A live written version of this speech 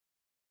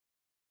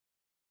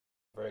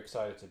very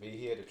excited to be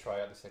here to try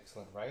out this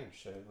excellent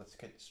range. So let's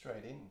get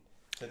straight in.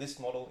 So this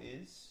model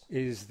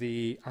is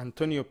the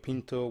Antonio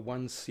Pinto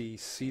 1C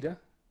Cedar,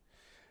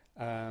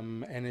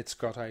 and it's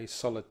got a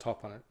solid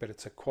top on it, but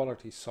it's a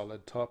quality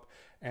solid top,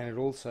 and it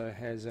also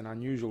has an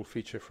unusual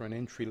feature for an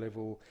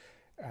entry-level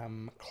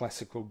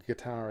classical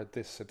guitar at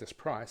this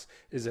price,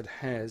 is it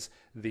has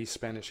the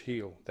Spanish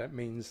heel. That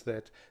means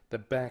that the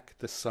back,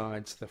 the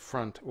sides, the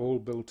front, all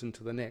built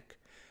into the neck.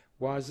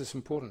 Why is this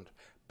important?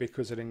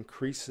 Because it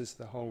increases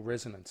the whole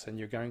resonance, and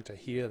you're going to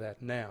hear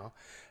that now.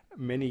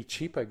 Many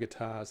cheaper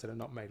guitars that are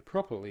not made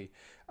properly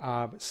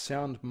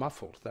sound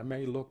muffled. They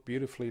may look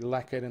beautifully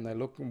lacquered and they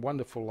look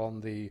wonderful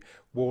on the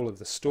wall of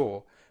the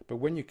store, but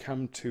when you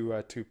come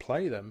to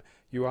play them,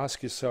 you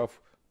ask yourself,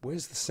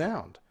 where's the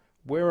sound?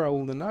 Where are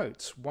all the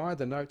notes? Why are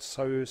the notes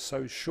so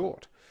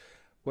short?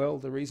 Well,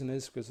 the reason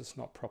is because it's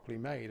not properly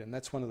made, and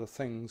that's one of the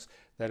things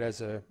that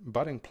as a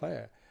budding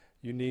player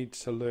you need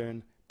to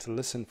learn to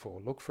listen for.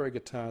 Look for a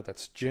guitar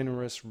that's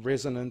generous,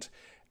 resonant,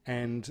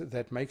 and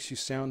that makes you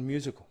sound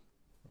musical.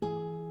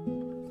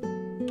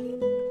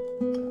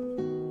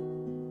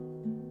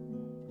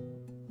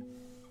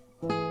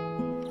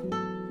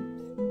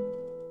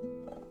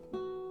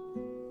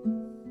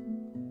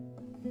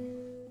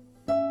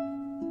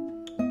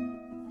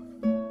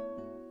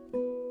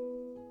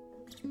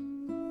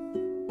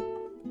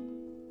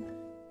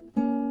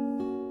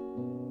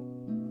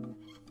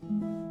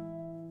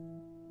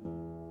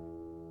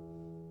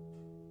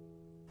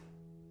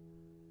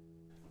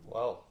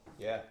 Well,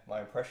 yeah,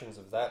 my impressions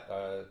of that,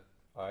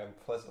 I am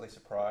pleasantly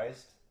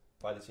surprised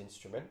by this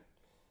instrument.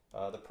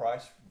 The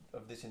price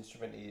of this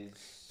instrument is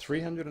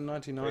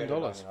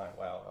 $399.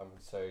 Wow,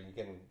 so you're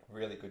getting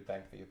really good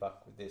bang for your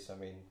buck with this. I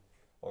mean,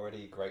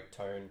 already great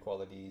tone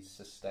qualities,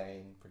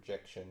 sustain,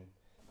 projection,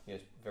 you know,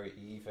 very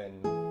even.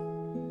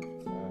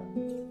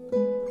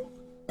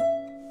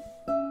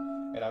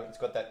 And it's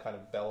got that kind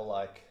of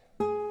bell-like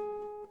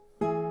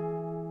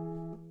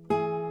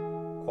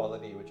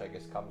quality, which I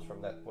guess comes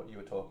from that what you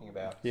were talking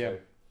about. Yeah. So,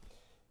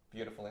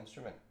 beautiful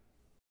instrument.